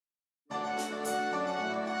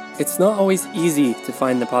It's not always easy to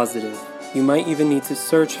find the positive. You might even need to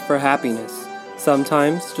search for happiness.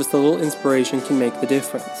 Sometimes, just a little inspiration can make the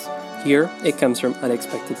difference. Here, it comes from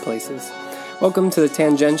unexpected places. Welcome to the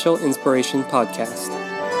Tangential Inspiration Podcast.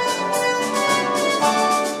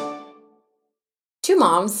 Two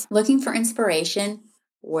moms looking for inspiration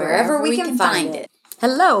wherever we can find it.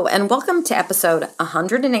 Hello, and welcome to episode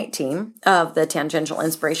 118 of the Tangential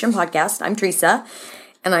Inspiration Podcast. I'm Teresa,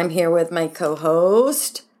 and I'm here with my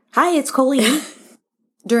co-host. Hi, it's Colleen.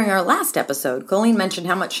 During our last episode, Colleen mentioned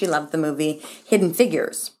how much she loved the movie Hidden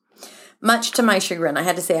Figures. Much to my chagrin, I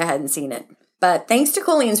had to say I hadn't seen it. But thanks to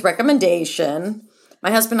Colleen's recommendation,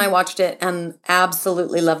 my husband and I watched it and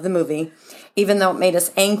absolutely loved the movie, even though it made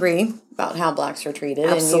us angry about how blacks are treated.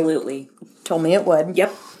 Absolutely. And you told me it would.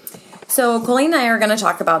 Yep. So Colleen and I are going to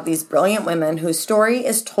talk about these brilliant women whose story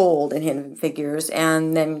is told in Hidden Figures.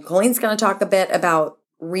 And then Colleen's going to talk a bit about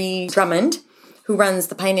Ree Drummond, who runs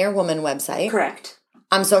the Pioneer Woman website. Correct.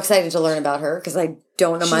 I'm so excited to learn about her because I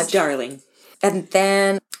don't know much. She's darling. And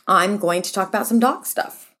then I'm going to talk about some dog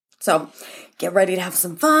stuff. So get ready to have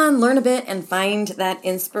some fun, learn a bit, and find that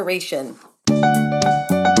inspiration.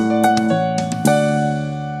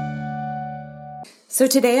 So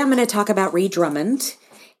today I'm going to talk about Ree Drummond.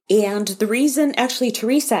 And the reason, actually,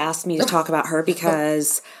 Teresa asked me to talk about her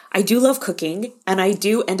because I do love cooking, and I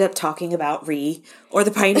do end up talking about Ree, or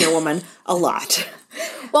the Pioneer Woman, a lot.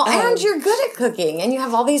 Well, and you're good at cooking, and you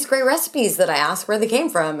have all these great recipes that I ask where they came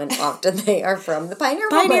from, and often they are from the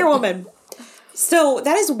Pioneer Woman. So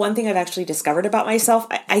that is one thing I've actually discovered about myself.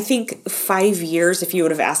 I think 5 years, if you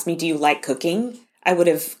would have asked me, do you like cooking? I would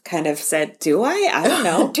have kind of said, do I? I don't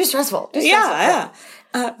know. Too stressful. Yeah.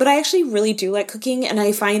 But I actually really do like cooking, and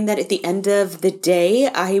I find that at the end of the day,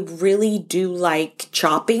 I really do like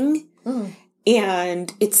chopping,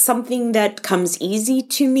 and it's something that comes easy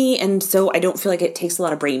to me, and so I don't feel like it takes a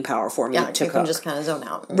lot of brain power for me to cook. You can just kind of zone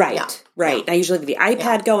out. Right. Yeah. I usually have the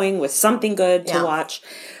iPad going with something good to watch,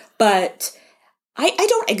 but I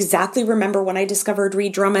don't exactly remember when I discovered Ree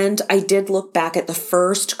Drummond. I did look back at the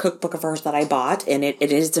first cookbook of hers that I bought, and it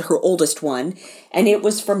is her oldest one, and it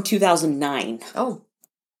was from 2009. Oh.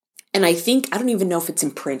 And I don't even know if it's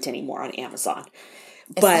in print anymore on Amazon.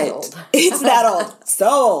 It's that old. So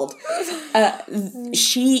old.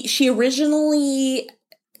 She originally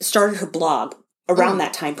started her blog around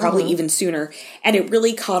that time, probably even sooner, and it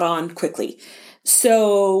really caught on quickly.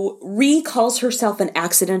 So Ree calls herself an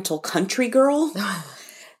accidental country girl.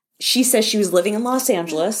 She says she was living in Los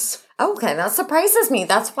Angeles. Okay, that surprises me.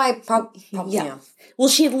 That's why probably. Yeah. Well,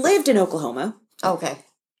 she had lived in Oklahoma. Okay.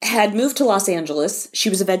 Had moved to Los Angeles. She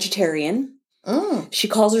was a vegetarian. She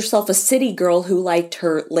calls herself a city girl who liked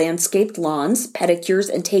her landscaped lawns,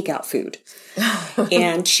 pedicures, and takeout food.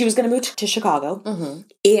 And she was going to move to Chicago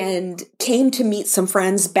and came to meet some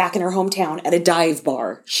friends back in her hometown at a dive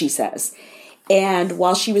bar, she says. And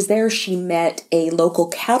while she was there, she met a local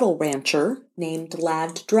cattle rancher named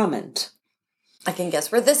Lad Drummond. I can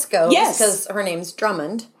guess where this goes. Yes. Because her name's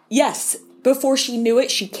Drummond. Yes. Before she knew it,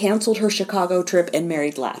 she canceled her Chicago trip and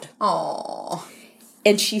married Lad. Aww.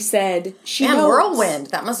 And she said whirlwind.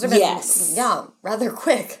 That must have been, yes. Rather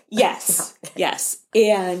quick. Yes, yes.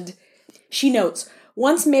 And she notes,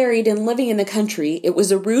 once married and living in the country, it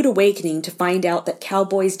was a rude awakening to find out that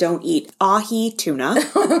cowboys don't eat ahi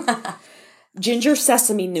tuna, ginger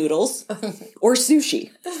sesame noodles, or sushi.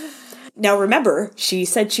 Now remember, she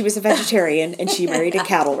said she was a vegetarian and she married a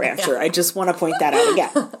cattle rancher. I just want to point that out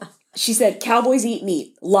again. She said, cowboys eat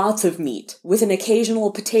meat, lots of meat, with an occasional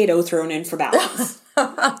potato thrown in for balance.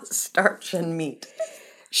 Starch and meat.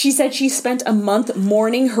 She said she spent a month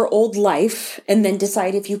mourning her old life and then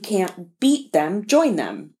decided if you can't beat them, join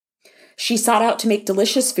them. She sought out to make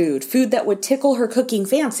delicious food that would tickle her cooking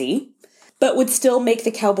fancy, but would still make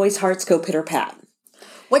the cowboys' hearts go pitter-pat.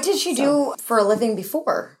 What did she do for a living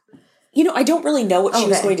before? I don't really know what she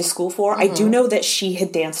was going to school for. I do know that she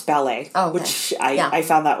had danced ballet, which I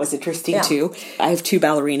found that was interesting too. I have 2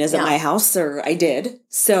 ballerinas at my house, or I did.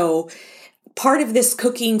 So part of this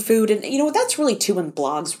cooking food, and that's really too when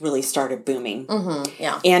blogs really started booming.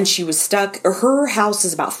 And she was stuck, or her house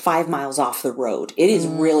is about 5 miles off the road. It is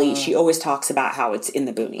really, she always talks about how it's in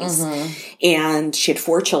the boonies. And she had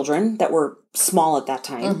 4 children that were small at that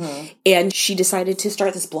time. And she decided to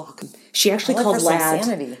start this blog. She actually called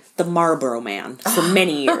Lad the Marlboro Man for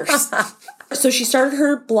many years. So she started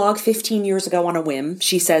her blog 15 years ago on a whim,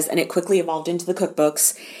 she says, and it quickly evolved into the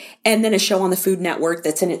cookbooks, and then a show on the Food Network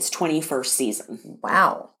that's in its 21st season.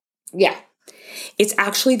 Wow. Yeah. It's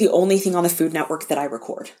actually the only thing on the Food Network that I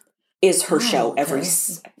record. Is her show every, I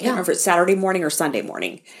can't remember if it's Saturday morning or Sunday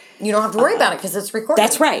morning. You don't have to worry about it because it's recorded.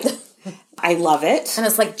 That's right. I love it. And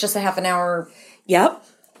it's like just a half an hour. Yep.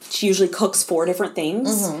 She usually cooks 4 different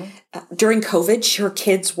things. During COVID, her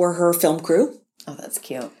kids were her film crew. Oh, that's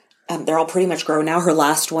cute. They're all pretty much grown now. Her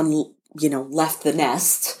last one, left the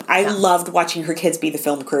nest. I loved watching her kids be the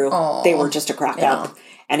film crew. Aww. They were just a crack up.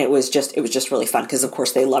 And it was just really fun because, of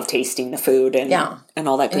course, they love tasting the food and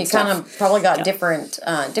all that good stuff. And you kind of probably got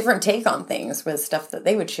different take on things with stuff that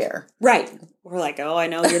they would share. Right. We're like, oh, I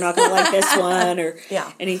know you're not going to like this one or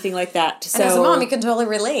anything like that. So, and as a mom, you can totally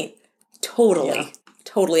relate. Totally. Yeah.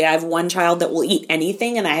 Totally. I have one child that will eat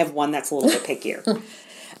anything, and I have one that's a little bit pickier.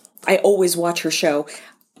 I always watch her show.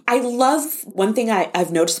 I love, one thing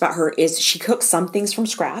I've noticed about her is she cooks some things from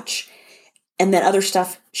scratch, and then other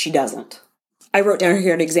stuff she doesn't. I wrote down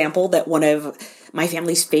here an example that one of my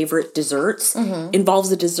family's favorite desserts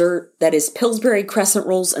involves a dessert that is Pillsbury crescent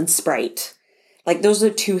rolls and Sprite. Like, those are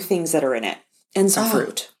 2 things that are in it. And some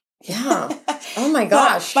fruit. Yeah. Oh, my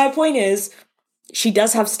gosh. But my point is, she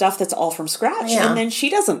does have stuff that's all from scratch, and then she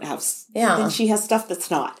doesn't have. Then she has stuff that's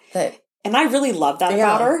not. And I really love that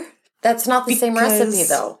about her. That's not the same recipe,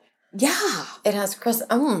 though. Yeah. It has crescent.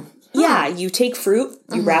 Yeah, you take fruit,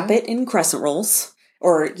 you wrap it in crescent rolls,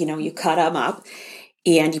 or, you cut them up,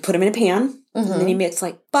 and you put them in a pan, and then you mix,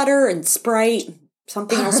 like, butter and Sprite,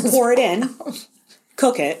 something else, pour it in,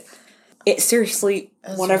 cook it. It's seriously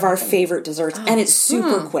one of our favorite desserts, and it's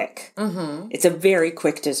super quick. It's a very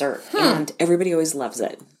quick dessert, and everybody always loves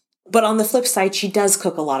it. But on the flip side, she does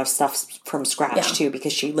cook a lot of stuff from scratch, too,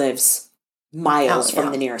 because she lives miles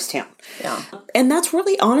from the nearest town. Yeah. And that's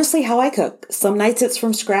really, honestly, how I cook. Some nights it's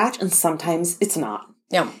from scratch, and sometimes it's not.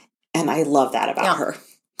 Yeah. And I love that about her.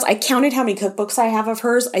 I counted how many cookbooks I have of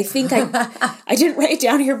hers. I think I didn't write it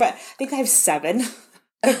down here, but I think I have 7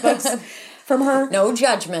 cookbooks from her. No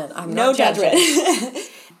judgment. I'm not judgment.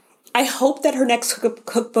 I hope that her next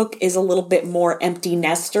cookbook is a little bit more empty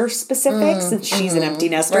nester specific, since she's an empty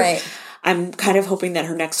nester. Right. I'm kind of hoping that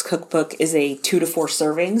her next cookbook is a 2 to 4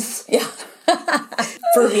 servings. Yeah.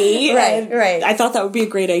 For me. Right. I thought that would be a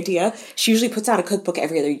great idea. She usually puts out a cookbook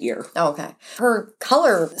every other year. Oh, okay. Her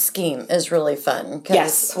color scheme is really fun.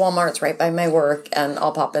 Because Walmart's right by my work, and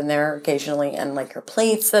I'll pop in there occasionally, and like her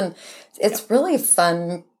plates, and it's really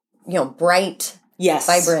fun, bright,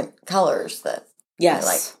 vibrant colors that I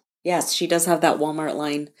like. Yes, she does have that Walmart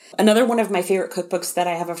line. Another one of my favorite cookbooks that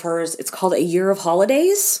I have of hers, it's called A Year of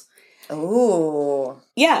Holidays. Oh.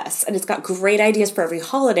 Yes, and it's got great ideas for every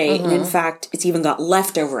holiday. And in fact, it's even got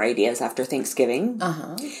leftover ideas after Thanksgiving.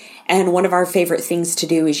 And one of our favorite things to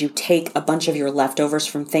do is you take a bunch of your leftovers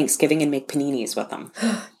from Thanksgiving and make paninis with them.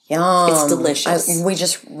 Yum. It's delicious. We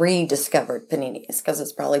just rediscovered paninis because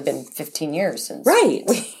it's probably been 15 years since we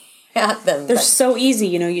had them. They're so easy.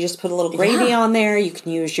 You just put a little gravy on there. You can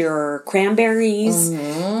use your cranberries.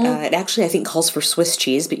 It actually, I think, calls for Swiss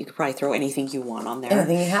cheese, but you could probably throw anything you want on there.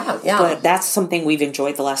 Anything you have, But that's something we've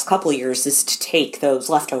enjoyed the last couple of years, is to take those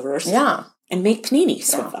leftovers and make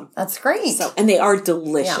paninis with them. That's great. And they are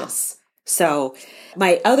delicious. So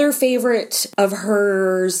my other favorite of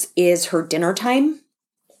hers is her dinner time.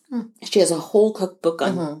 She has a whole cookbook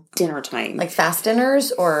on dinner time. Like fast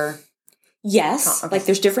dinners or... Yes, like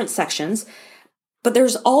there's different sections, but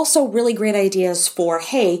there's also really great ideas for,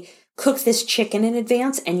 hey, cook this chicken in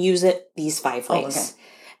advance and use it these 5 ways.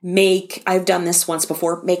 I've done this once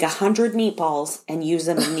before, make 100 meatballs and use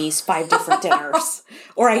them in these 5 different dinners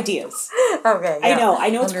or ideas. Okay. Yeah. I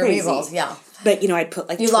know it's crazy. Meatballs, yeah. But, I'd put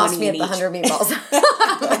like 20 You lost me at the 100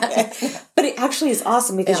 meatballs. But it actually is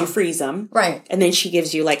awesome because you freeze them. Right. And then she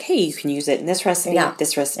gives you like, hey, you can use it in this recipe,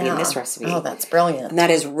 this recipe, and this recipe. Oh, that's brilliant. And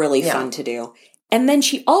that is really fun to do. And then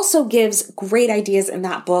she also gives great ideas in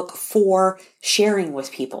that book for sharing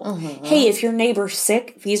with people. Hey, if your neighbor's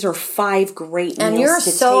sick, these are 5 great meals to take. And you're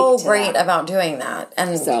so great about doing that. And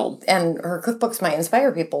her cookbooks might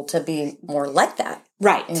inspire people to be more like that.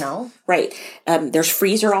 Right. Right. There's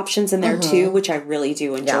freezer options in there too, which I really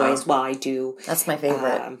do enjoy as well. I do. That's my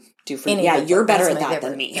favorite. You're better at that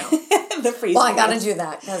than me. The freezer. Well, I got to do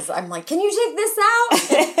that because I'm like, can you take this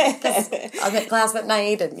out? I'm at class at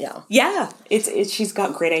night and she's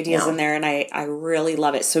got great ideas in there and I really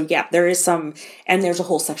love it. So there is some, and there's a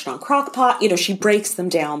whole section on crock pot. She breaks them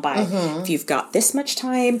down by if you've got this much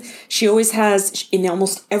time. She always has, in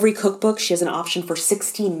almost every cookbook, she has an option for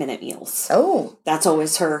 16-minute meals. Oh. That's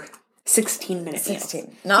always her 16-minute meal.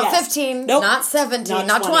 16. Not 15, not 17,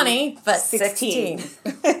 not 20, but 16.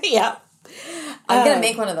 Yeah. I'm going to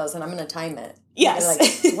make one of those and I'm going to time it.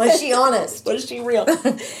 Yes. Like, was she honest? Was she real?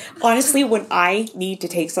 Honestly, when I need to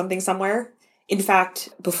take something somewhere, in fact,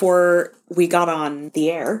 before we got on the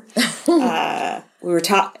air, we were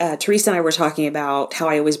Teresa and I were talking about how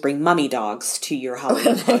I always bring mummy dogs to your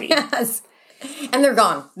Halloween party. Yes. And they're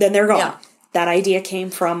gone. Then they're gone. Yeah. That idea came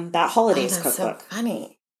from that holidays cookbook. So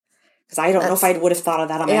funny. Because I don't know if I would have thought of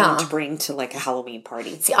that on my own to bring to like a Halloween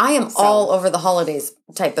party. See, I am all over the holidays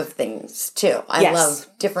type of things too. I love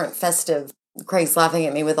different festive. Craig's laughing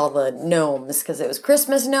at me with all the gnomes because it was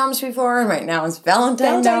Christmas gnomes before, and right now it's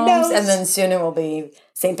Valentine gnomes, and then soon it will be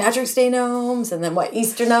St. Patrick's Day gnomes, and then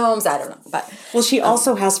Easter gnomes. I don't know, but she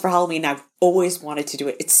also has for Halloween. I've always wanted to do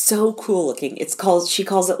it. It's so cool looking. She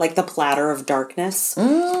calls it like the platter of darkness.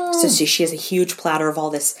 So she has a huge platter of all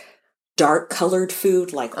this dark colored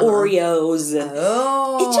food like Oreos, and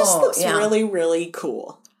it just looks really, really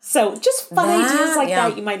cool. So just fun ideas like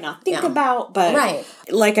that you might not think about, but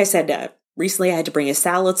like I said. Recently, I had to bring a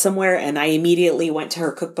salad somewhere, and I immediately went to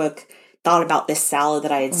her cookbook, thought about this salad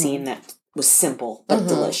that I had seen that was simple but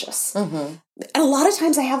delicious. And a lot of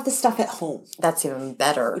times I have this stuff at home. That's even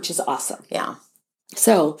better. Which is awesome. Yeah.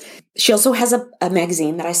 So she also has a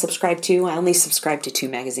magazine that I subscribe to. I only subscribe to 2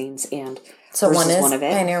 magazines, and so one is of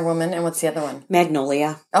it. Pioneer Woman, and what's the other one?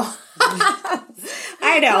 Magnolia. Oh.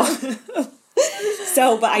 I know.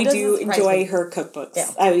 But I do enjoy her cookbooks.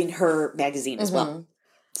 Yeah. I mean, her magazine as well.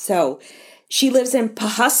 So, she lives in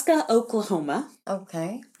Pawhuska, Oklahoma.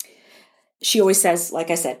 Okay. She always says, like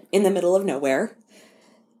I said, in the middle of nowhere.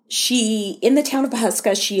 In the town of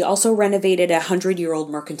Pawhuska, she also renovated a 100-year-old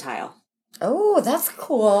mercantile. Oh, that's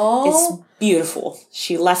cool. It's beautiful.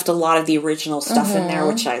 She left a lot of the original stuff in there,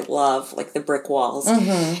 which I love, like the brick walls.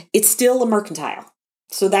 It's still a mercantile.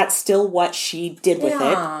 So that's still what she did with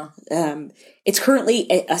it. It's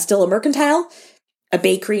currently still a mercantile, a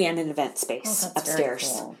bakery, and an event space upstairs.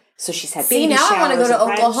 Cool. So she's had baby showers. See, now I want to go to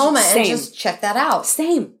Oklahoma and just check that out.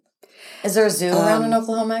 Same. Is there a zoo around in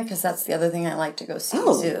Oklahoma? Because that's the other thing I like to go see,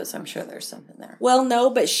 zoos. I'm sure there's something there. Well,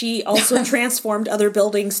 no, but she also transformed other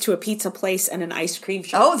buildings to a pizza place and an ice cream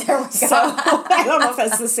shop. Oh, there we go. So I don't know if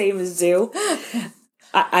that's the same as zoo.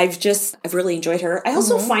 I've really enjoyed her. I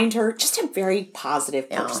also find her just a very positive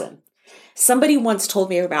person. Somebody once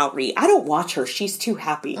told me about Ree. I don't watch her. She's too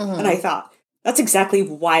happy. And I thought, that's exactly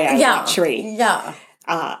why I watch Ree. Yeah.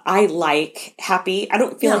 I like happy. I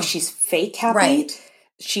don't feel like she's fake happy. Right.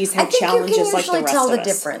 She's had challenges like the rest of us. You can usually tell the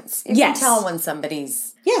difference. You can tell when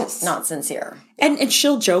somebody's not sincere. And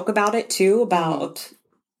she'll joke about it, too, about,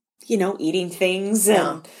 eating things.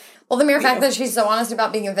 And, well, the mere fact that she's so honest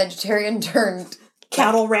about being a vegetarian turned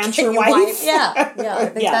cattle rancher wife. Yeah. I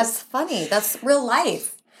think that's funny. That's real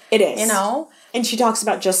life. It is. And she talks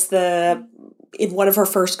about just in one of her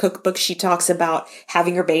first cookbooks, she talks about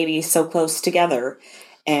having her baby so close together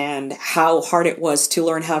and how hard it was to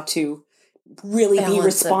learn how to really be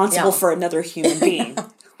responsible for another human being,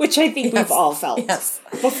 which I think we've all felt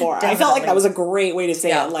before. Definitely. I felt like that was a great way to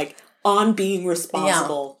say it, like on being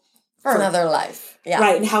responsible for another life. Yeah.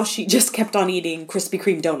 Right, and how she just kept on eating Krispy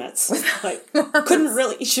Kreme donuts. Like, couldn't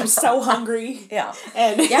really, she was so hungry.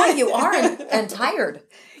 And you are, and tired.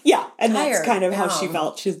 Yeah, and that's kind of how she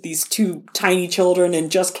felt. She had these 2 tiny children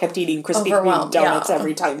and just kept eating Krispy Kreme donuts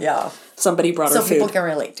every time somebody brought her food. So people can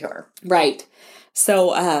relate to her. Right.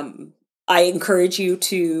 So I encourage you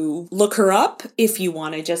to look her up if you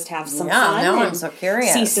want to just have some fun. Now I'm so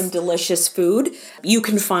curious. See some delicious food. You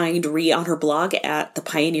can find Ree on her blog at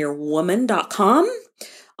thepioneerwoman.com,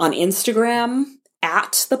 on Instagram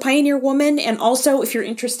at thepioneerwoman, and also if you're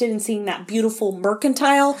interested in seeing that beautiful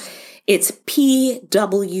mercantile, it's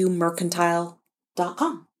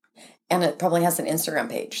pwmercantile.com. And it probably has an Instagram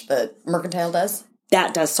page. The mercantile does?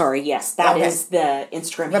 That does, yes. That is the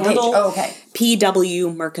Instagram handle. Oh, okay.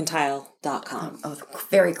 pwmercantile.com. Oh,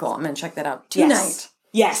 very cool. I'm going to check that out tonight.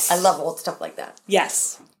 Yes. I love old stuff like that.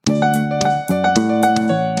 Yes.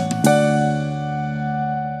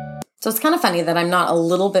 So it's kind of funny that I'm not a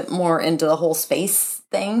little bit more into the whole space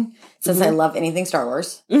thing, since I love anything Star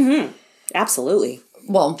Wars. Mm-hmm. Absolutely.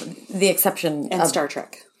 Well, the exception of Star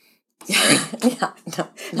Trek.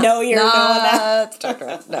 No, you're not. Star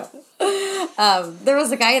Trek. No. There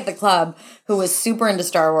was a guy at the club who was super into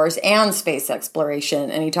Star Wars and space exploration,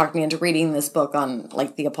 and he talked me into reading this book on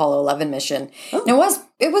like the Apollo 11 mission. Oh. And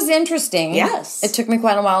it was interesting. Yes, it took me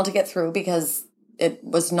quite a while to get through because it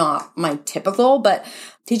was not my typical. But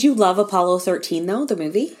did you love Apollo 13 though? The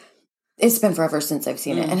movie? It's been forever since I've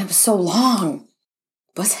seen it, and it was so long.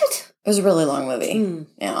 Was it? It was a really long movie.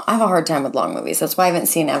 Yeah, I have a hard time with long movies. That's why I haven't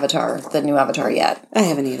seen Avatar, the new Avatar, yet. I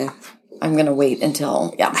haven't either. I'm going to wait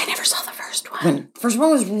until... Yeah, I never saw the first one. First one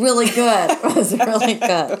was really good. It was really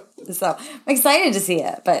good. So I'm excited to see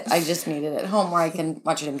it, but I just need it at home where I can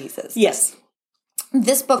watch it in pieces. Yes.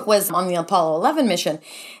 This book was on the Apollo 11 mission,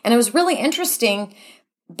 and it was really interesting,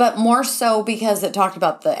 but more so because it talked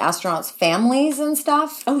about the astronauts' families and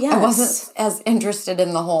stuff. Oh, yes. I wasn't as interested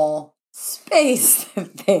in the whole space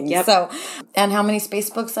thing. Yep. So, and how many space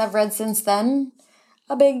books I've read since then?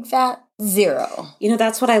 A big fat 0.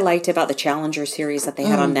 That's what I liked about the Challenger series that they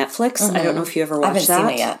had on Netflix. I don't know if you ever watched that. I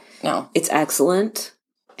haven't seen it yet. No. It's excellent.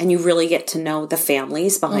 And you really get to know the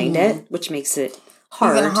families behind it, which makes it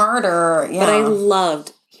hard. Even harder, yeah. But I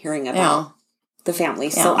loved hearing about the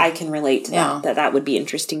families, so I can relate to that. That would be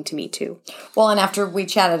interesting to me, too. Well, and after we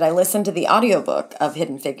chatted, I listened to the audiobook of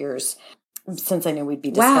Hidden Figures, since I knew we'd be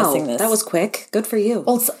discussing this. That was quick. Good for you.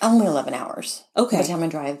 Well, it's only 11 hours. Okay. By the time I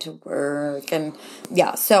drive to work. And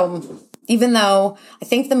so even though I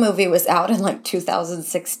think the movie was out in like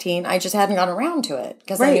 2016, I just hadn't gone around to it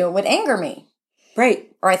because I knew it would anger me.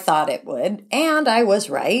 Right. Or I thought it would. And I was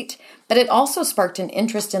right. But it also sparked an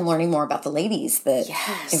interest in learning more about the ladies that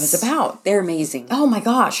it was about. They're amazing. Oh my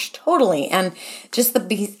gosh, totally. And just the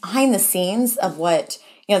behind the scenes of what...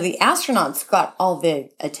 the astronauts got all the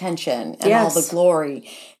attention and all the glory.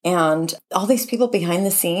 And all these people behind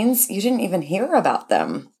the scenes, you didn't even hear about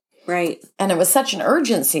them. Right. And it was such an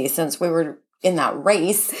urgency since we were in that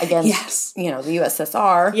race against, the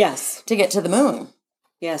USSR to get to the moon.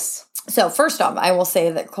 Yes. So first off, I will say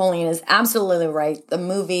that Colleen is absolutely right. The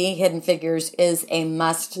movie Hidden Figures is a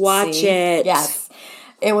must Watch it. Yes.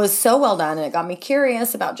 It was so well done, and it got me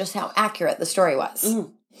curious about just how accurate the story was.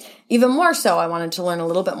 Even more so, I wanted to learn a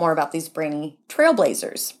little bit more about these brainy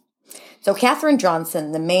trailblazers. So Katherine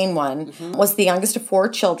Johnson, the main one, was the youngest of 4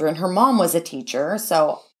 children. Her mom was a teacher,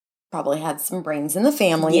 so probably had some brains in the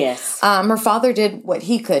family. Yes. Her father did what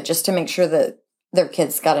he could just to make sure that their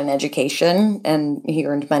kids got an education, and he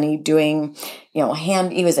earned money doing, he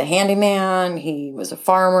was a handyman, he was a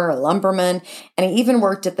farmer, a lumberman, and he even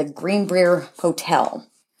worked at the Greenbrier Hotel.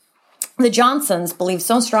 The Johnsons believed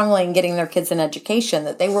so strongly in getting their kids an education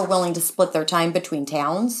that they were willing to split their time between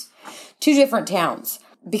towns, 2 different towns,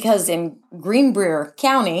 because in Greenbrier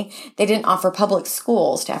County, they didn't offer public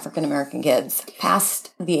schools to African-American kids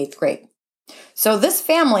past the 8th grade. So this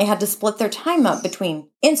family had to split their time up between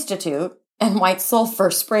Institute and White Sulphur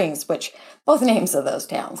Springs, which both names of those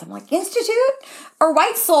towns. I'm like, Institute or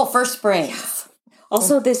White Sulphur Springs?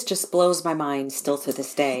 Also, this just blows my mind still to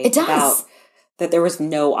this day. It does. That there was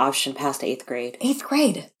no option past 8th grade. 8th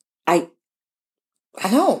grade. I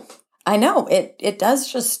know. It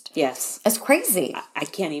does just... Yes. It's crazy. I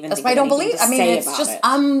can't even That's why I don't believe... it's just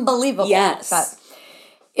unbelievable. Yes. But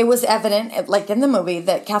it was evident, like in the movie,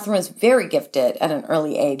 that Katherine was very gifted at an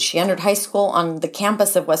early age. She entered high school on the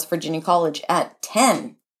campus of West Virginia College at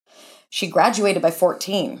 10. She graduated by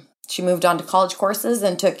 14. She moved on to college courses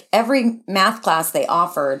and took every math class they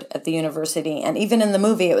offered at the university. And even in the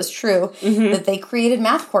movie, it was true that they created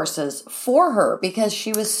math courses for her because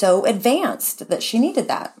she was so advanced that she needed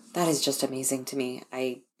that. That is just amazing to me.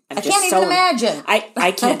 I can't even imagine.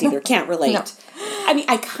 I can't either. Can't relate. No. I mean,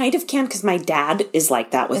 I kind of can because my dad is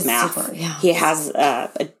like that with math. Super, yeah. He has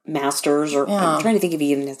a master's, or I'm trying to think if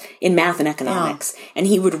he even has, in math and economics. Yeah. And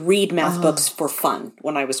he would read math books for fun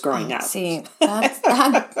when I was growing up. See,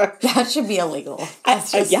 that should be illegal.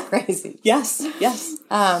 That's just crazy. Yes.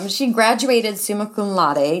 She graduated summa cum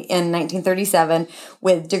laude in 1937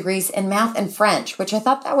 with degrees in math and French, which I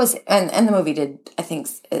thought that was, and the movie did, I think,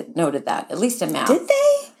 it noted that, at least in math. Did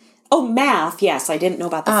they? Oh, math, yes. I didn't know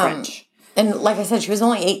about the French. And like I said, she was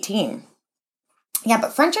only 18. Yeah,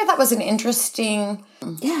 but French I thought was an interesting...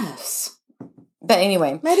 Yes. But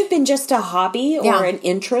anyway. Might have been just a hobby or an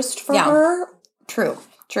interest for her. True.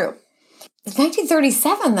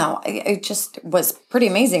 1937, though, it just was pretty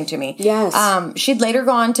amazing to me. Yes. She'd later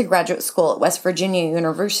go on to graduate school at West Virginia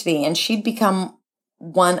University, and she'd become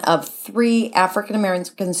one of 3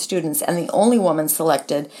 African-American students and the only woman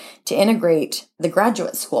selected to integrate the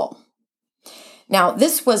graduate school. Now,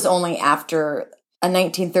 this was only after a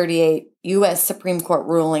 1938 U.S. Supreme Court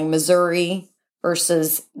ruling, Missouri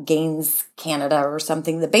versus Gaines, Canada, or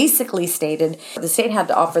something, that basically stated the state had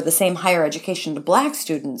to offer the same higher education to Black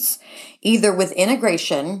students, either with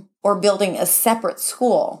integration or building a separate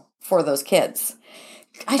school for those kids.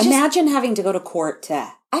 Imagine having to go to court to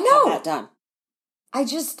have that done. I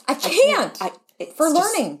can't for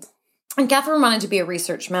learning. And Katherine wanted to be a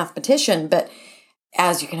research mathematician, but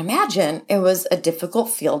as you can imagine, it was a difficult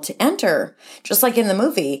field to enter. Just like in the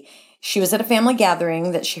movie, she was at a family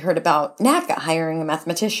gathering that she heard about NACA hiring a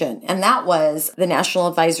mathematician, and that was the National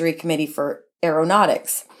Advisory Committee for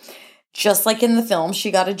Aeronautics. Just like in the film, she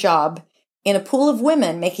got a job in a pool of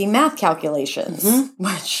women making math calculations,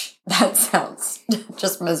 which that sounds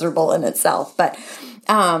just miserable in itself. But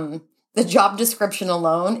the job description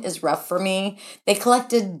alone is rough for me. They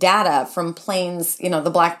collected data from planes,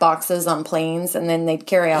 the black boxes on planes, and then they'd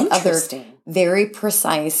carry out other very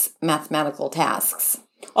precise mathematical tasks.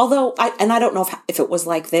 Although, I don't know if it was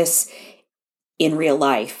like this in real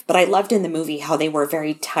life, but I loved in the movie how they were a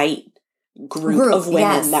very tight group of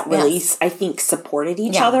women that really, I think, supported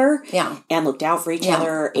each other and looked out for each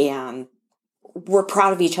other and were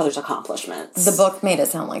proud of each other's accomplishments. The book made it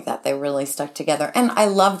sound like that. They really stuck together. And I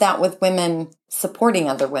love that with women supporting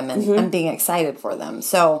other women and being excited for them.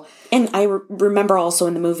 So, and I remember also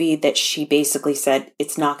in the movie that she basically said,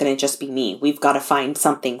 it's not going to just be me. We've got to find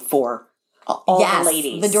something for all the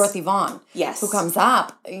ladies. The Dorothy Vaughan. Yes. Who comes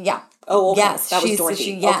up. Yeah. Oh, okay. Yes. That was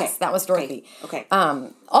Dorothy. That was Dorothy. Okay.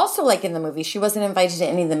 Also, like in the movie, she wasn't invited to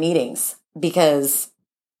any of the meetings because,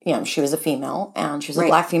 she was a female and she was a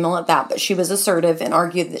black female at that, but she was assertive and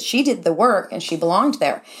argued that she did the work and she belonged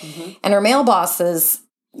there. And her male bosses,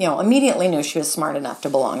 immediately knew she was smart enough to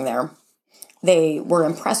belong there. They were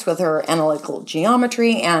impressed with her analytical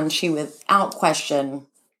geometry and she, without question,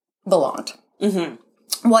 belonged.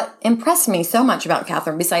 What impressed me so much about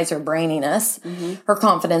Catherine, besides her braininess, her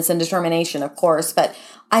confidence and determination, of course, but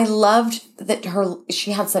I loved that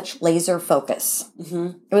she had such laser focus.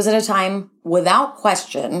 It was at a time, without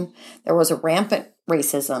question, there was a rampant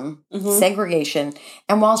racism, segregation,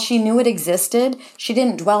 and while she knew it existed, she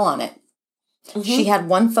didn't dwell on it. She had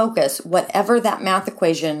one focus, whatever that math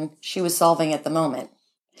equation she was solving at the moment.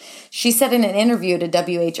 She said in an interview to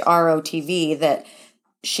WHRO-TV that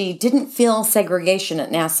she didn't feel segregation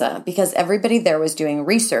at NASA because everybody there was doing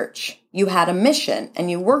research. You had a mission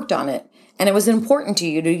and you worked on it, and it was important to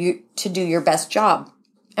you to do your best job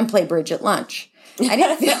and play bridge at lunch. I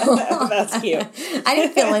didn't feel that's cute. I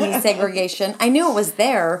didn't feel any segregation. I knew it was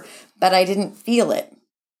there, but I didn't feel it.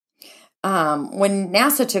 When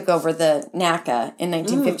NASA took over the NACA in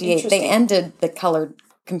 1958, they ended the colored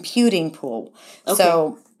computing pool. Okay.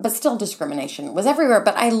 So, but still discrimination was everywhere.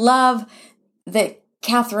 But I love that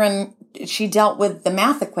Catherine, she dealt with the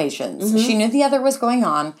math equations. She knew the other was going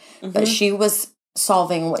on, but she was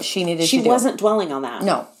solving what she needed to do. She wasn't dwelling on that.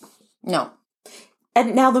 No.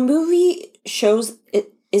 And now the movie shows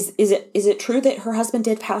it. Is it true that her husband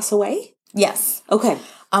did pass away? Yes. Okay.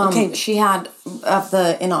 She had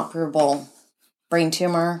the inoperable brain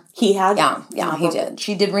tumor. He had? Yeah, he did.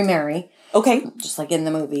 She did remarry. Okay. Just like in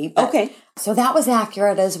the movie. Okay. So that was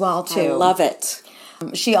accurate as well, too. I love it.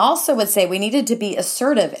 She also would say we needed to be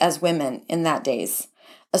assertive as women in that days.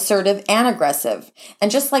 Assertive and aggressive. And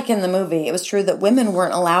just like in the movie, it was true that women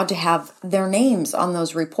weren't allowed to have their names on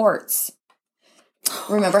those reports.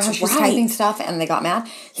 Remember how she was typing stuff and they got mad?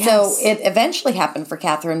 Yes. So it eventually happened for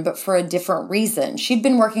Catherine, but for a different reason. She'd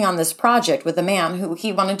been working on this project with a man who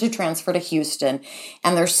he wanted to transfer to Houston,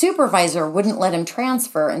 and their supervisor wouldn't let him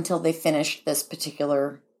transfer until they finished this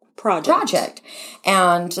particular project.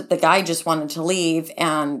 And the guy just wanted to leave,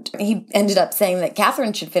 and he ended up saying that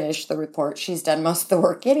Catherine should finish the report. She's done most of the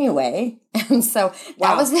work anyway. And so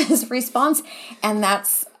that was his response, and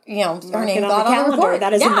that's, her name got on the report.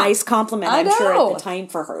 That is a nice compliment, I'm sure, at the time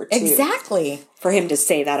for her, too. Exactly. For him to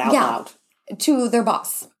say that out loud. To their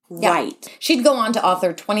boss. Right. Yeah. She'd go on to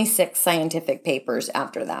author 26 scientific papers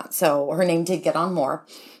after that, so her name did get on more.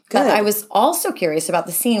 Good. But I was also curious about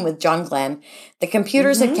the scene with John Glenn. The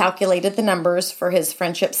computers had calculated the numbers for his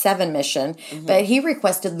Friendship 7 mission, but he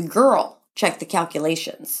requested the girl check the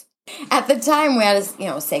calculations. At the time, we had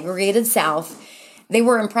a segregated South. They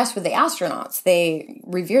were impressed with the astronauts. They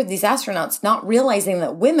revered these astronauts, not realizing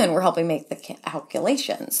that women were helping make the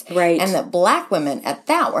calculations. Right. And that black women at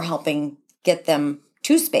that were helping get them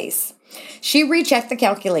to space. She rechecked the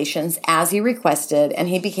calculations as he requested, and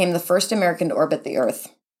he became the first American to orbit the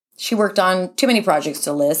Earth. She worked on too many projects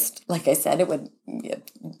to list. Like I said, it would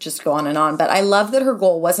just go on and on. But I love that her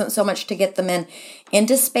goal wasn't so much to get the men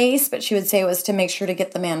into space, but she would say it was to make sure to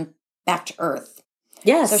get the men back to Earth.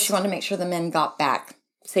 Yes. So she wanted to make sure the men got back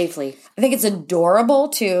safely. I think it's adorable,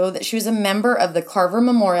 too, that she was a member of the Carver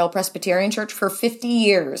Memorial Presbyterian Church for 50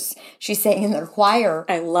 years. She sang in their choir.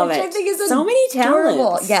 I love it. I think is so many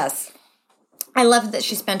talents. Yes. I love that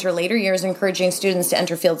she spent her later years encouraging students to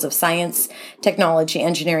enter fields of science, technology,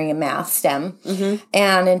 engineering, and math, STEM.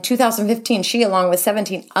 And in 2015, she, along with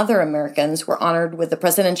 17 other Americans, were honored with the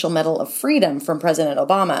Presidential Medal of Freedom from President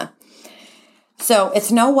Obama. So it's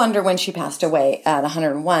no wonder when she passed away at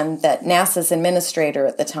 101 that NASA's administrator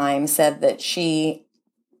at the time said that she,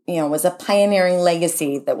 was a pioneering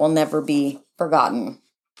legacy that will never be forgotten.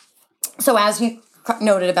 So as you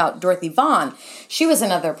noted about Dorothy Vaughan, she was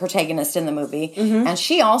another protagonist in the movie, and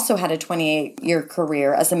she also had a 28-year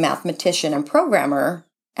career as a mathematician and programmer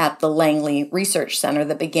at the Langley Research Center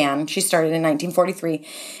that began. She started in 1943.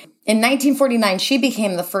 In 1949, she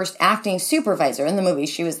became the first acting supervisor in the movie.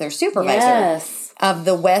 She was their supervisor. Yes. of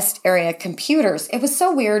the West Area Computers. It was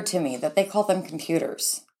so weird to me that they call them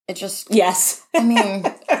computers. It just... Yes. I mean,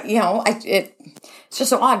 it's just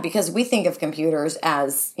so odd because we think of computers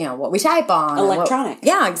as, what we type on. Electronic.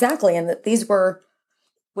 Yeah, exactly. And that these were...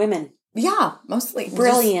 Women. Yeah, mostly.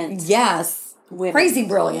 Brilliant. Yes. Women. Crazy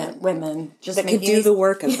brilliant women. Just that could do the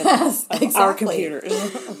work of, exactly. our computers.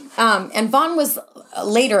 And Vaughn was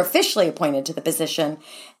later officially appointed to the position,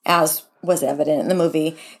 as was evident in the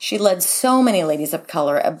movie. She led so many ladies of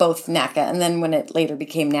color at both NACA and then when it later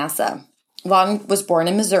became NASA. Vaughn was born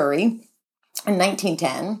in Missouri in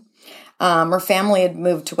 1910. Her family had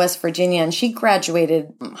moved to West Virginia, and she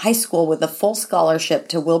graduated high school with a full scholarship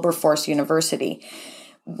to Wilberforce University.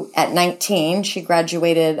 At 19, she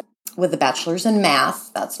graduated with a bachelor's in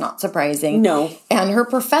math. That's not surprising. No. And her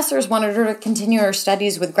professors wanted her to continue her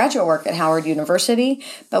studies with graduate work at Howard University,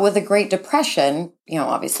 but with the Great Depression,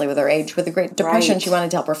 obviously with her age, with the Great Depression, She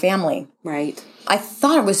wanted to help her family. Right. I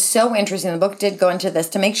thought it was so interesting. The book did go into this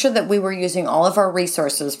to make sure that we were using all of our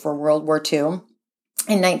resources for World War II.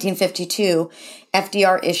 In 1952,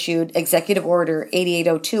 FDR issued Executive Order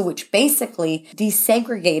 8802, which basically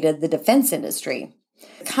desegregated the defense industry.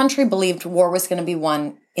 The country believed war was going to be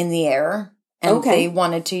won in the air, and they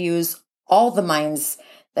wanted to use all the mines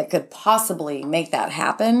that could possibly make that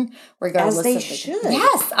happen, regardless As they of should.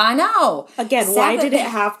 Yes, I know. Again, why did it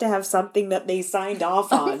have to have something that they signed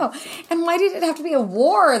off on? And why did it have to be a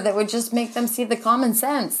war that would just make them see the common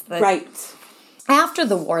sense? Right. After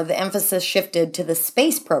the war, the emphasis shifted to the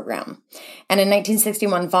space program. And in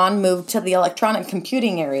 1961, Vaughn moved to the electronic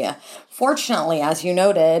computing area. Fortunately, as you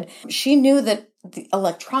noted, she knew that the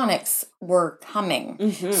electronics were coming.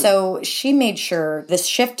 Mm-hmm. So she made sure this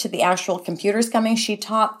shift to the actual computers coming, she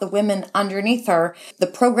taught the women underneath her the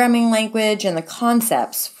programming language and the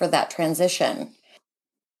concepts for that transition.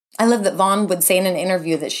 I love that Vaughn would say in an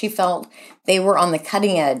interview that she felt they were on the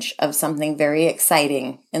cutting edge of something very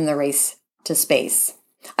exciting in the race to space.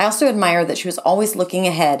 I also admire that she was always looking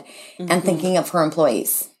ahead and thinking of her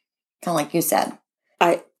employees, kind of like you said.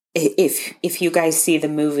 If you guys see the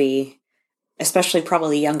movie, especially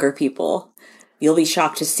probably younger people, you'll be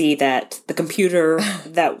shocked to see that the computer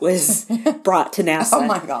that was brought to NASA oh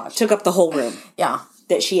my gosh. took up the whole room. Yeah.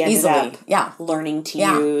 That she ended up learning to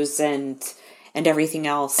use and everything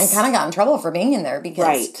else. And kind of got in trouble for being in there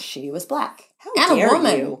because she was black. How dare a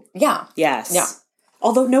woman. You? Yeah. Yes. Yeah.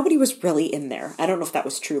 Although nobody was really in there. I don't know if that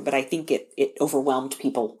was true, but I think it overwhelmed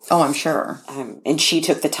people. Oh, I'm sure. And she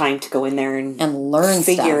took the time to go in there and learn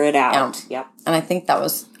figure it out. Yeah. Yep. And I think that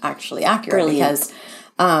was actually accurate because,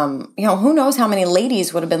 who knows how many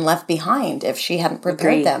ladies would have been left behind if she hadn't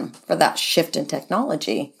prepared them for that shift in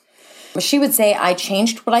technology. But she would say, I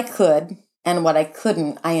changed what I could, and what I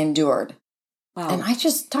couldn't, I endured. Wow. And I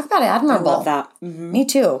just talk about admirable. I love that. Mm-hmm. Me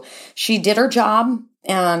too. She did her job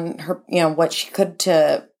and her, what she could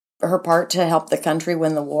to her part to help the country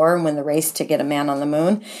win the war and win the race to get a man on the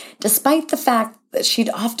moon, despite the fact that she'd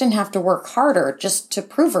often have to work harder just to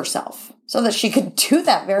prove herself so that she could do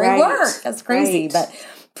that very work. That's crazy. Right. But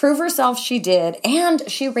prove herself she did. And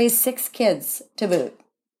she raised 6 kids to boot.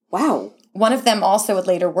 Wow. One of them also would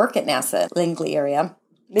later work at NASA, Langley area.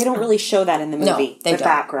 They don't really show that in the movie, the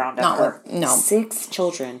background of her. No. 6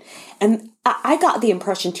 children. And I got the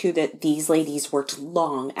impression, too, that these ladies worked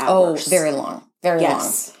long hours. Oh, very long. Very long.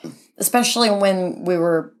 Especially when we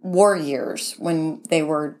were war years, when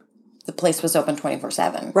the place was open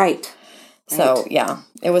 24/7. Right. So,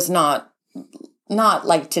 it was not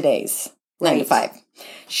like today's 9 to 5.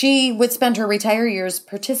 She would spend her retire years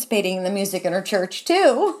participating in the music in her church,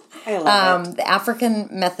 too. I love it. The African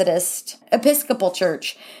Methodist Episcopal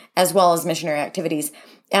Church, as well as missionary activities.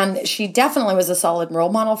 And she definitely was a solid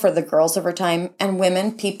role model for the girls of her time and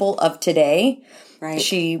women, people of today. Right.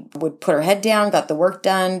 She would put her head down, got the work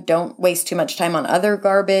done, don't waste too much time on other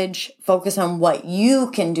garbage, focus on what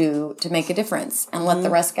you can do to make a difference, and let the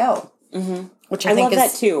rest go. Mm-hmm. Which I think love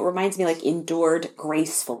that, too. It reminds me, endured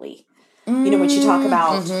gracefully. You know, when you talk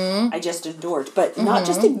about, I just endured, but not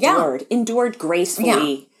just endured, endured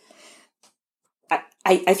gracefully. Yeah.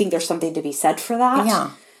 I think there's something to be said for that.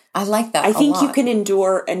 Yeah. I like that I think you can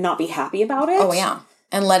endure and not be happy about it. Oh, yeah.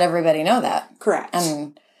 And let everybody know that. Correct.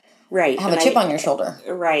 And have a chip on your shoulder.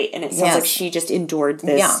 Right. And it sounds like she just endured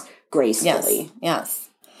this gracefully. Yes.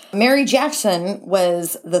 Mary Jackson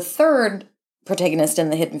was the third protagonist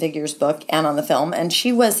in the Hidden Figures book and on the film, and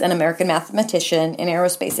she was an American mathematician and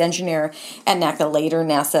aerospace engineer at NACA, later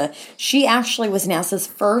NASA. She actually was NASA's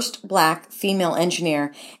first black female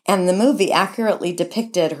engineer, and the movie accurately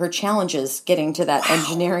depicted her challenges getting to that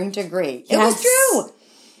engineering degree. It was true.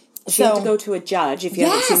 She had to go to a judge, if you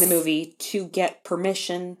haven't seen the movie, to get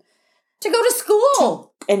permission To go to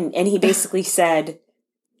school. And he basically said,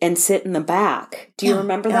 and sit in the back. Do you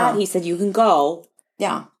remember that? He said, you can go.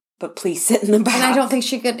 Yeah. But please sit in the back. And I don't think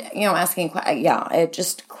she could, asking, it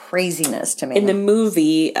just craziness to me. In the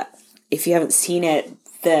movie, if you haven't seen it,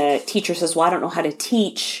 the teacher says, well, I don't know how to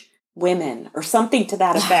teach women or something to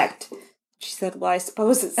that effect. She said, well, I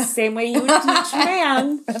suppose it's the same way you would teach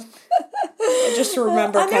man. I just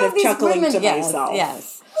remember kind of chuckling to myself.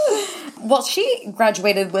 Yes. Well, she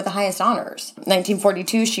graduated with the highest honors. In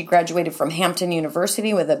 1942, she graduated from Hampton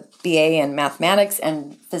University with a BA in mathematics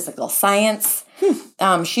and physical science.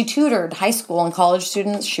 She tutored high school and college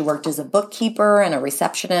students. She worked as a bookkeeper and a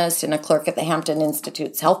receptionist and a clerk at the Hampton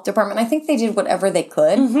Institute's health department. I think they did whatever they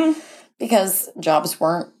could because jobs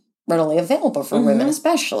weren't readily available for women,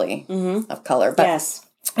 especially of color. But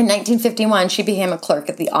in 1951, she became a clerk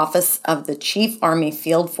at the office of the Chief Army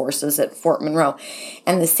Field Forces at Fort Monroe.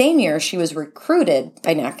 And the same year, she was recruited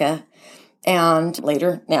by NACA and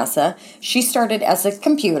later NASA. She started as a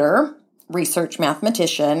computer research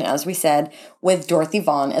mathematician, as we said, with Dorothy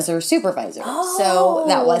Vaughan as her supervisor. Oh. So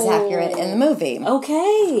that was accurate in the movie.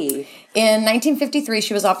 Okay. In 1953,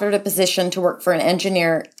 she was offered a position to work for an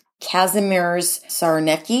engineer, Kazimierz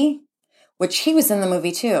Czarnecki, which he was in the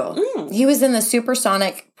movie too. He was in the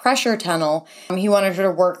supersonic pressure tunnel. He wanted her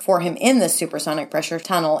to work for him in the supersonic pressure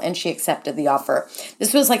tunnel, and she accepted the offer.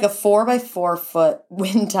 This was like a 4x4 foot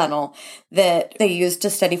wind tunnel that they used to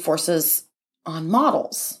study forces on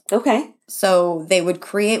models. Okay. So they would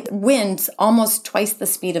create winds almost twice the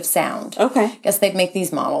speed of sound. Okay. I guess they'd make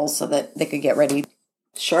these models so that they could get ready.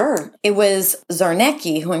 Sure. It was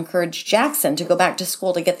Czarnecki who encouraged Jackson to go back to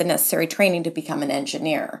school to get the necessary training to become an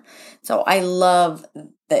engineer. So I love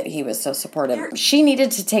that he was so supportive. She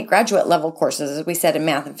needed to take graduate level courses, as we said, in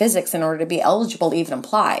math and physics in order to be eligible to even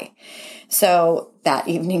apply. So that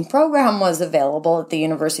evening program was available at the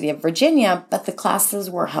University of Virginia, but the classes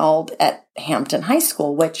were held at Hampton High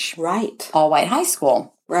School, which all-white high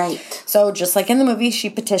school. Right. So just like in the movie, she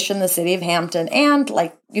petitioned the city of Hampton, and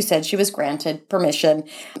like you said, she was granted permission.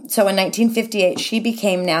 So in 1958, she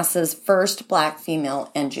became NASA's first Black female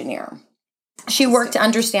engineer. She worked to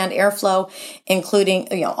understand airflow, including,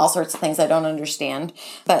 all sorts of things I don't understand,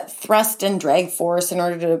 but thrust and drag force in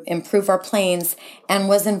order to improve our planes, and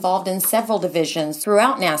was involved in several divisions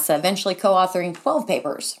throughout NASA, eventually co-authoring 12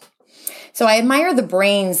 papers. So I admire the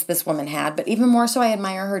brains this woman had, but even more so, I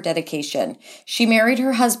admire her dedication. She married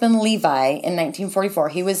her husband, Levi, in 1944.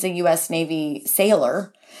 He was a U.S. Navy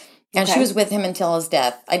sailor, and she was with him until his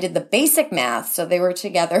death. I did the basic math, so they were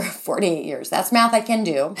together 48 years. That's math I can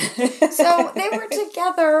do. So they were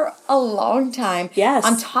together a long time. Yes.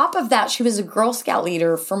 On top of that, she was a Girl Scout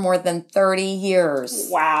leader for more than 30 years.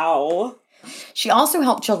 Wow. She also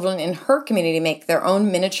helped children in her community make their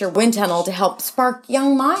own miniature wind tunnel to help spark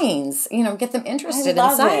young minds, get them interested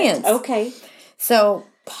in science. Okay. So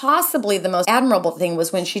possibly the most admirable thing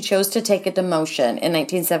was when she chose to take a demotion in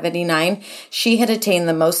 1979. She had attained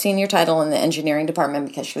the most senior title in the engineering department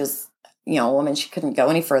because she was a woman. She couldn't go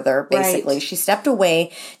any further, basically. Right. She stepped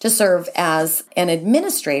away to serve as an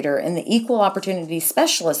administrator in the equal opportunity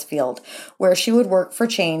specialist field, where she would work for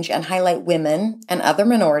change and highlight women and other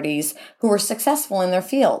minorities who were successful in their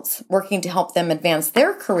fields, working to help them advance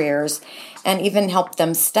their careers and even help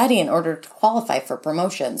them study in order to qualify for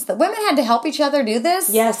promotions. The women had to help each other do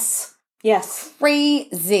this? Yes. Yes.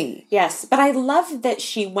 Crazy. Yes. But I love that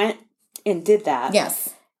she went and did that.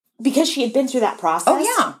 Yes. Because she had been through that process. Oh,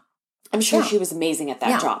 yeah. I'm sure she was amazing at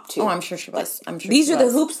that job, too. Oh, I'm sure she was. These are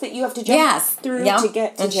the hoops that you have to jump through to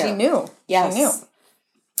get to and she knew. Yes. She knew.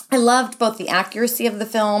 I loved both the accuracy of the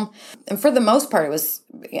film, and for the most part, it was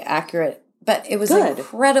accurate, but it was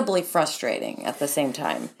incredibly frustrating at the same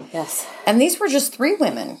time. Yes. And these were just 3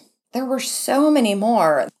 women. There were so many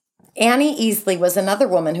more. Annie Easley was another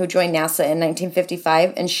woman who joined NASA in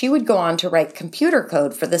 1955, and she would go on to write computer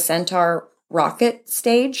code for the Centaur rocket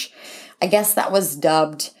stage. I guess that was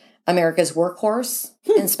dubbed America's workhorse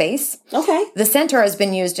in space. Okay. The Centaur has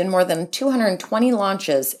been used in more than 220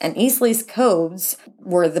 launches, and Easley's codes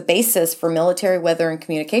were the basis for military weather and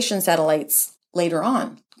communication satellites later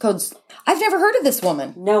on. Codes. I've never heard of this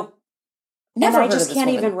woman. No. Never heard of this woman. I just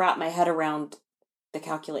can't even wrap my head around the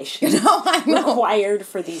calculation I know. required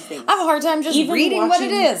for these things. I have a hard time just reading what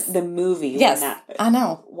it is. The movie. Yes, I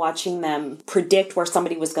know. Watching them predict where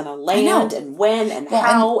somebody was going to land and when and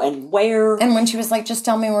how and where. And when she was like, just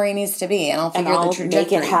tell me where he needs to be and I'll figure the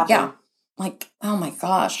trajectory. Make it happen. Yeah. Like, oh my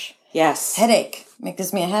gosh. Yes. Headache. It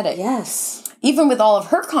gives me a headache. Yes. Even with all of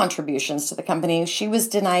her contributions to the company, she was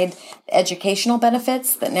denied educational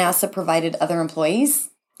benefits that NASA provided other employees.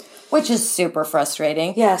 Which is super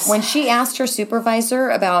frustrating. Yes. When she asked her supervisor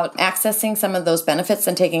about accessing some of those benefits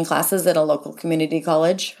and taking classes at a local community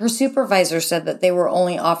college, her supervisor said that they were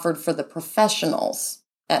only offered for the professionals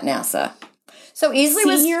at NASA. So Easley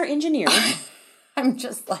was... Senior engineer. I'm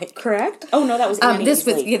just like... Correct? Oh, no, that was Ann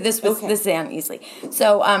Easley. This was Ann Easley.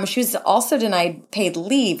 So she was also denied paid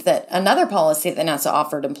leave, that another policy that NASA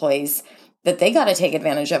offered employees that they got to take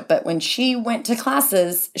advantage of. But when she went to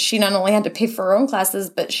classes, she not only had to pay for her own classes,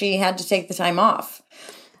 but she had to take the time off.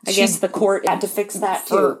 I guess the court had to fix that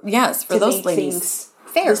too. For those ladies.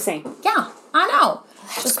 Fair. The same. Yeah, I know.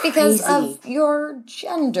 That's just crazy. Because of your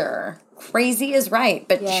gender. Crazy is right.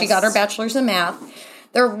 But she got her bachelor's in math.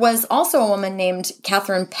 There was also a woman named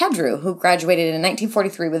Catherine Pedrew who graduated in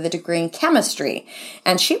 1943 with a degree in chemistry,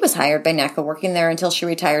 and she was hired by NACA, working there until she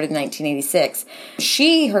retired in 1986.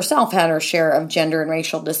 She herself had her share of gender and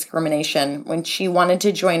racial discrimination when she wanted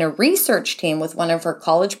to join a research team with one of her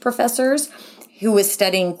college professors who was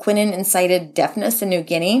studying quinine-incited deafness in New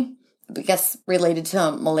Guinea, I guess related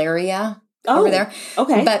to malaria over there.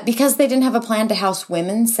 Okay. But because they didn't have a plan to house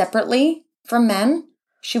women separately from men,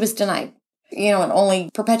 she was denied. And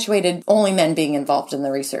only perpetuated only men being involved in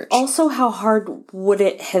the research. Also, how hard would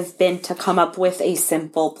it have been to come up with a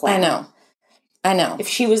simple plan? I know. If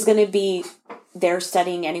she was going to be there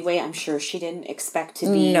studying anyway, I'm sure she didn't expect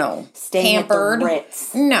to be staying pampered. At the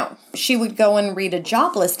Ritz. No. She would go and read a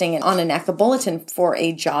job listing on a NACA bulletin for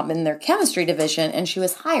a job in their chemistry division, and she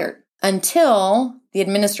was hired until the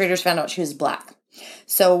administrators found out she was Black.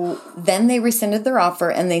 So then they rescinded their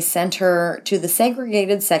offer and they sent her to the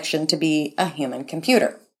segregated section to be a human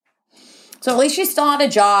computer. So at least she still had a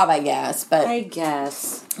job, I guess.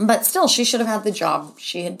 But still, she should have had the job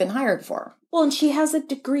she had been hired for. Well, and she has a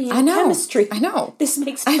degree in chemistry. I know. This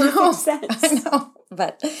makes perfect sense. I know.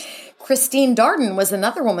 But Christine Darden was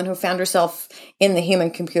another woman who found herself in the human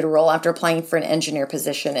computer role after applying for an engineer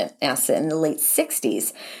position at NASA in the late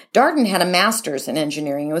 60s. Darden had a master's in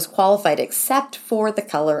engineering and was qualified except for the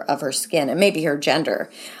color of her skin and maybe her gender.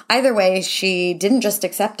 Either way, she didn't just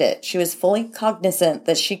accept it. She was fully cognizant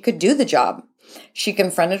that she could do the job. She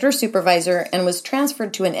confronted her supervisor and was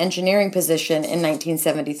transferred to an engineering position in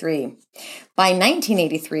 1973. By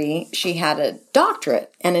 1983, she had a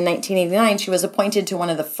doctorate, and in 1989, she was appointed to one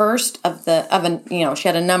of the first she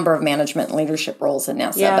had a number of management and leadership roles at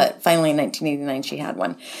NASA, but finally in 1989, she had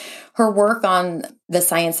one. Her work on the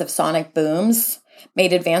science of sonic booms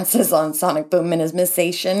made advances on sonic boom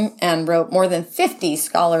minimization, and wrote more than 50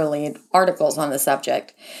 scholarly articles on the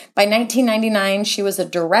subject. By 1999, she was a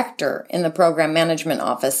director in the program management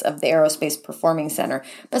office of the Aerospace Performing Center.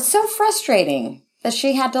 But so frustrating that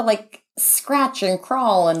she had to scratch and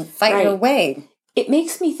crawl and fight her way. It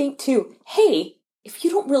makes me think too, hey, if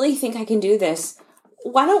you don't really think I can do this,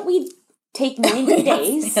 why don't we take 90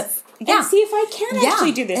 days? And see if I can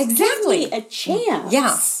actually do this. Exactly. Give me a chance.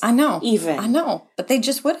 Yeah, I know. I know. But they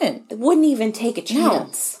just wouldn't. It wouldn't even take a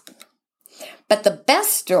chance. No. But the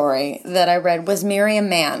best story that I read was Miriam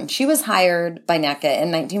Mann. She was hired by NACA in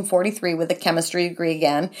 1943 with a chemistry degree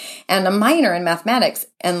again and a minor in mathematics.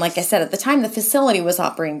 And like I said, at the time, the facility was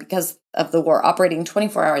operating, because of the war, operating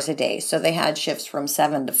 24 hours a day. So they had shifts from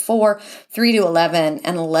 7 to 4, 3 to 11,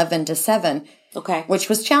 and 11 to 7. Okay. Which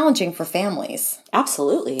was challenging for families.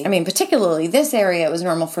 Absolutely. I mean, particularly this area, it was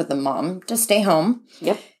normal for the mom to stay home.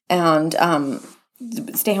 Yep. And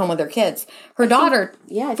stay home with her kids. Her daughter...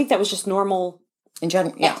 I think that was just normal. In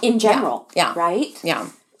general. Yeah. In general. Yeah. Right? Yeah.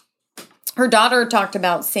 Her daughter talked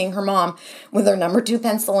about seeing her mom with her number 2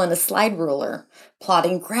 pencil and a slide ruler,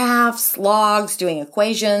 plotting graphs, logs, doing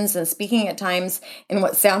equations, and speaking at times in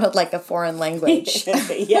what sounded like a foreign language.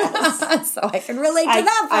 Yes. So I can relate to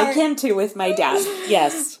that part. I can too with my dad.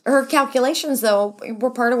 Yes. Her calculations, though,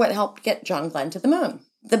 were part of what helped get John Glenn to the moon.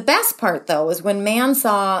 The best part, though, was when Mann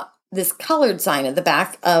saw this colored sign at the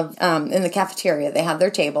back of, in the cafeteria. They had their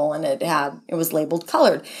table and it was labeled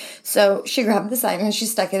colored. So she grabbed the sign and she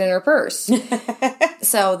stuck it in her purse.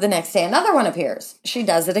 So the next day another one appears. She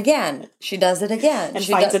does it again. And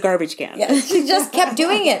finds a garbage can. Yeah, she just kept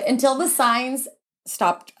doing it until the signs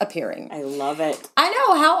stopped appearing. I love it. I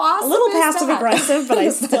know, how awesome. A little passive aggressive, but I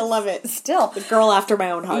still love it. Still. The girl after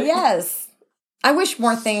my own heart. Yes. I wish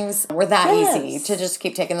more things were that easy to just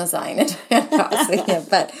keep taking the sign and tossing it.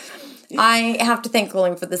 But I have to thank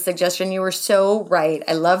Colleen for the suggestion. You were so right.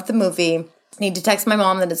 I love the movie. Need to text my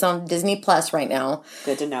mom that it's on Disney Plus right now.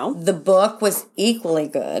 Good to know. The book was equally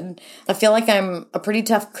good. I feel like I'm a pretty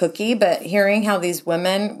tough cookie, but hearing how these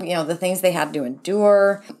women, the things they had to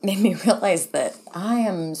endure made me realize that I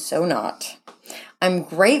am so not. I'm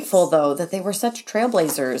grateful, though, that they were such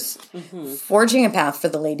trailblazers, forging a path for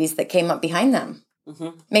the ladies that came up behind them.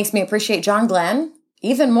 Makes me appreciate John Glenn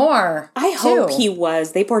even more. I hope he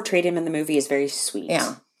was. They portrayed him in the movie as very sweet.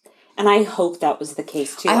 Yeah. And I hope that was the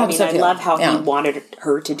case, too. I love how he wanted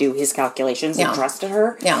her to do his calculations and trusted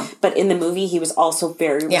her. Yeah. But in the movie, he was also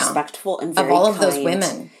very respectful and very kind. Of all kind. of those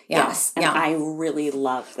women. Yeah. Yes. And I really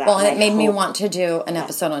loved that. Well, and it made me want to do an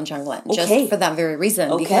episode on John Glenn. Just for that very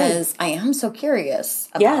reason. Because I am so curious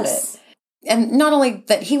about it. And not only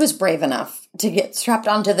that he was brave enough to get strapped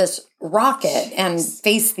onto this rocket and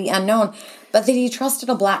face the unknown, but that he trusted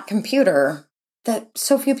a black computer that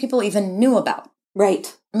so few people even knew about.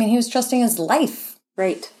 Right. I mean, he was trusting his life.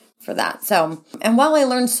 Right. For that. So, and while I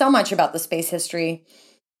learned so much about the space history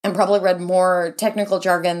and probably read more technical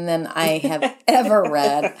jargon than I have ever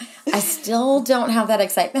read, I still don't have that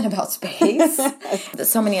excitement about space that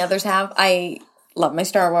so many others have. I love my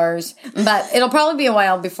Star Wars, but it'll probably be a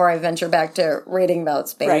while before I venture back to reading about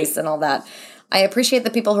space and all that. I appreciate the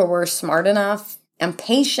people who were smart enough and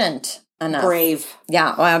patient enough. Brave.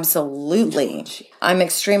 Yeah, oh, absolutely. I'm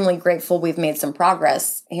extremely grateful we've made some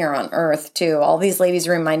progress here on Earth, too. All these ladies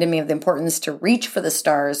reminded me of the importance to reach for the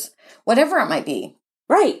stars, whatever it might be.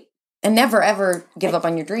 Right. And never, ever give up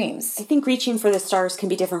on your dreams. I think reaching for the stars can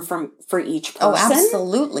be different for each person. Oh,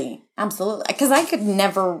 absolutely. Absolutely. Because I could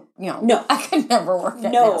never, I could never work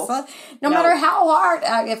at NASA. No matter how hard,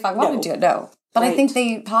 if I wanted to, no. But I think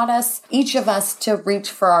they taught us, each of us, to reach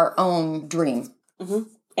for our own dream. Mm-hmm.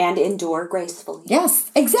 And endure gracefully. Yes,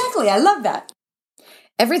 exactly. I love that.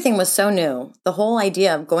 Everything was so new. The whole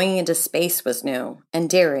idea of going into space was new and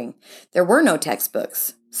daring. There were no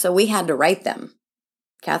textbooks, so we had to write them.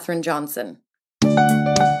 Katherine Johnson.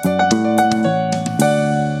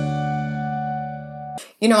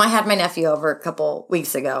 I had my nephew over a couple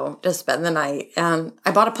weeks ago to spend the night, and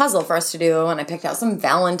I bought a puzzle for us to do, and I picked out some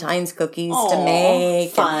Valentine's cookies to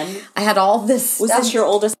make. Fun. I had all this stuff. Was this your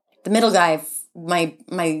oldest? The middle guy, my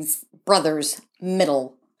brother's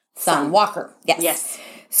middle son, Walker. Yes.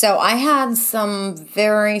 So I had some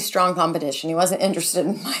very strong competition. He wasn't interested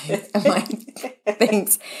in my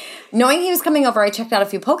things. Knowing he was coming over, I checked out a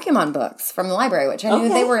few Pokemon books from the library, which I knew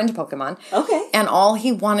they were into Pokemon. Okay. And all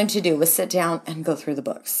he wanted to do was sit down and go through the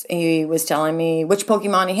books. He was telling me which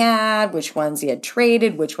Pokemon he had, which ones he had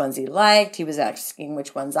traded, which ones he liked. He was asking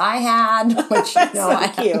which ones I had, which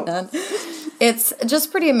I hadn't done. It's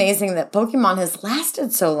just pretty amazing that Pokemon has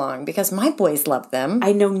lasted so long because my boys love them.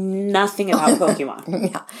 I know nothing about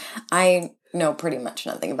Pokemon. Yeah, I know pretty much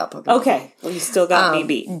nothing about Pokemon. Okay, well, you still got me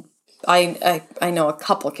beat. I know a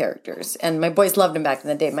couple characters, and my boys loved them back in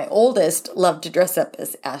the day. My oldest loved to dress up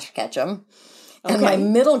as Ash Ketchum, and my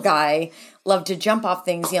middle guy loved to jump off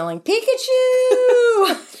things yelling,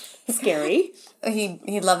 Pikachu! Scary.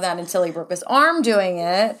 He loved that until he broke his arm doing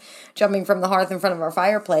it, jumping from the hearth in front of our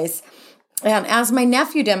fireplace. And as my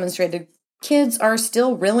nephew demonstrated, kids are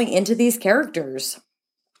still really into these characters.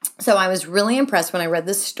 So I was really impressed when I read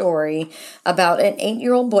this story about an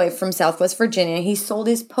 8-year-old boy from Southwest Virginia. He sold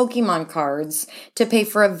his Pokemon cards to pay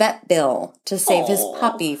for a vet bill to save his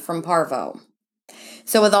puppy from parvo.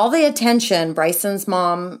 So with all the attention, Bryson's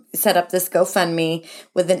mom set up this GoFundMe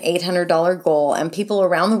with an $800 goal, and people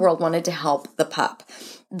around the world wanted to help the pup.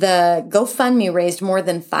 The GoFundMe raised more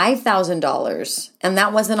than $5,000, and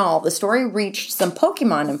that wasn't all. The story reached some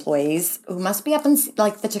Pokemon employees who must be up in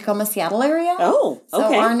the Tacoma, Seattle area. Oh,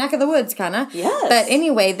 okay. So our neck of the woods, kind of. Yes. But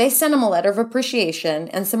anyway, they sent him a letter of appreciation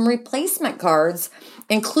and some replacement cards,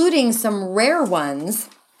 including some rare ones.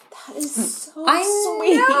 That is so sweet.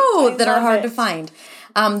 I know that are hard to find.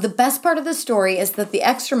 The best part of the story is that the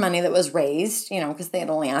extra money that was raised, because they had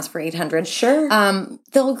only asked for $800. Sure.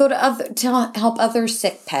 They'll go to help other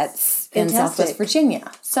sick pets in Southwest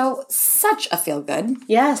Virginia. So such a feel good.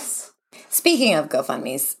 Yes. Speaking of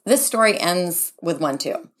GoFundMes, this story ends with one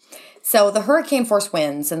too. So the hurricane force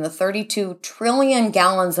winds and the 32 trillion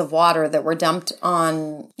gallons of water that were dumped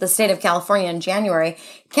on the state of California in January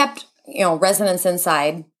kept, residents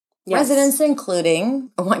inside. Yes. Residents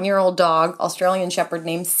including a 1-year-old dog, Australian Shepherd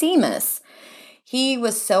named Seamus. He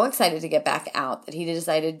was so excited to get back out that he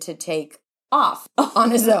decided to take off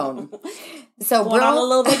on his own. So Went on a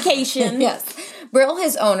little vacation. Yes. Brill,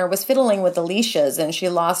 his owner, was fiddling with the leashes and she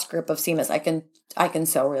lost grip of Seamus. I can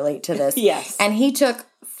so relate to this. Yes. And he took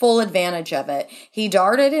full advantage of it. He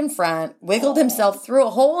darted in front, wiggled himself through a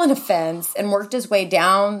hole in a fence, and worked his way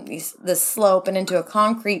down the slope and into a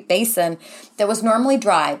concrete basin that was normally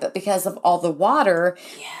dry, but because of all the water,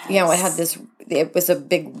 it was a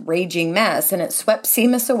big raging mess, and it swept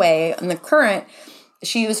Seamus away. And the current,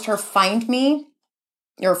 she used her Find My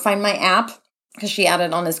app, because she had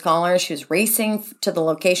it on his collar. She was racing to the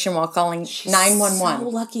location while calling 911. So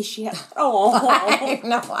lucky she had. Oh, I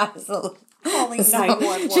know, absolutely. calling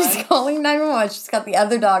 911. She's calling 911. She's got the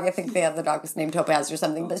other dog. I think the other dog was named Topaz or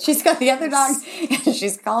something, but she's got the other dog and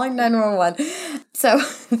she's calling 911. So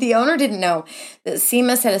the owner didn't know that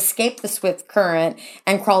Seamus had escaped the swift current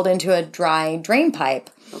and crawled into a dry drain pipe.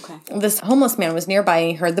 Okay. This homeless man was nearby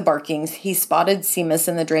and he heard the barkings. He spotted Seamus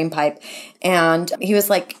in the drain pipe and he was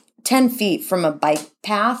like 10 feet from a bike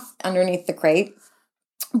path underneath the crate.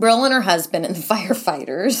 Brill and her husband and the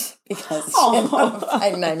firefighters, because she had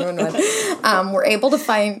notified 911, were able to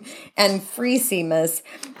find and free Seamus.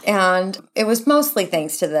 And it was mostly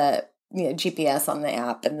thanks to the GPS on the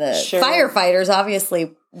app and the firefighters,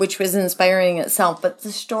 obviously, which was inspiring itself. But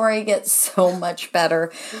the story gets so much better.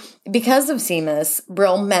 Because of Seamus,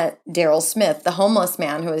 Brill met Daryl Smith, the homeless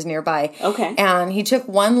man who was nearby. Okay. And he took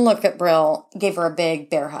one look at Brill, gave her a big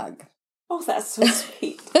bear hug. Oh, that's so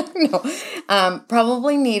sweet. No,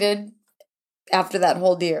 probably needed after that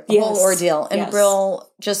whole ordeal. And Brill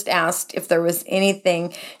just asked if there was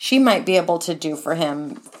anything she might be able to do for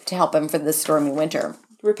him to help him for this stormy winter.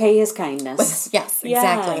 Repay his kindness. Yes,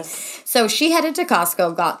 exactly. Yes. So she headed to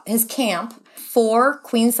Costco, got his camp, 4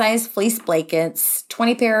 queen-size fleece blankets,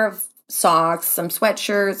 20 pair of socks, some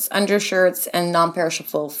sweatshirts, undershirts, and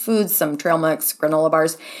non-perishable foods, some trail mix, granola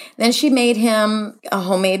bars. Then she made him a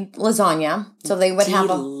homemade lasagna, so they would have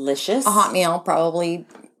a hot meal. Probably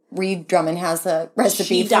Reed Drummond has a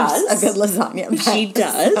recipe for a good lasagna. She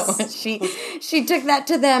does. So she took that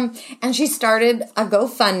to them, and she started a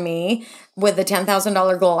GoFundMe with a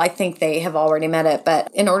 $10,000 goal. I think they have already met it,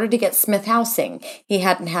 but in order to get Smith housing, he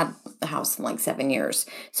hadn't had a house in like 7 years.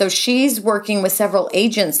 So she's working with several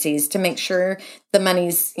agencies to make sure the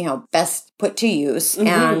money's, best put to use,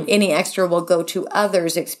 and any extra will go to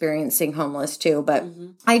others experiencing homeless too. But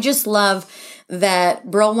I just love that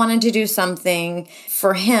Brill wanted to do something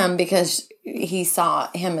for him because he saw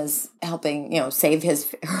him as helping, save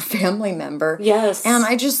her family member. Yes. And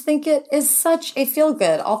I just think it is such a feel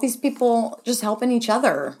good. All these people just helping each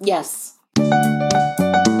other. Yes.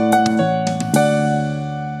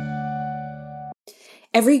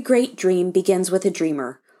 Every great dream begins with a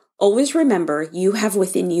dreamer. Always remember you have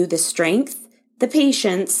within you the strength, the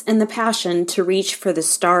patience, and the passion to reach for the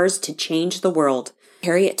stars to change the world.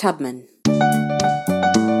 Harriet Tubman.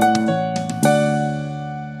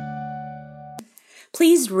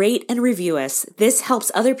 Please rate and review us. This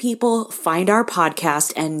helps other people find our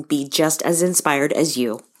podcast and be just as inspired as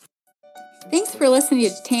you. Thanks for listening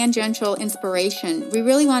to Tangential Inspiration. We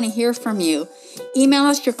really want to hear from you. Email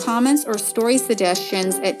us your comments or story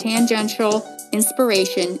suggestions at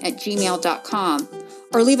tangentialinspiration@gmail.com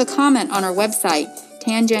or leave a comment on our website,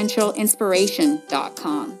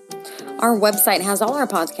 tangentialinspiration.com. Our website has all our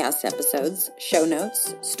podcast episodes, show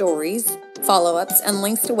notes, stories, follow-ups, and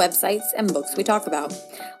links to websites and books we talk about.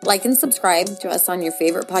 Like and subscribe to us on your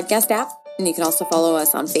favorite podcast app, and you can also follow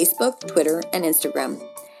us on Facebook, Twitter, and Instagram.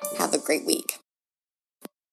 Have a great week.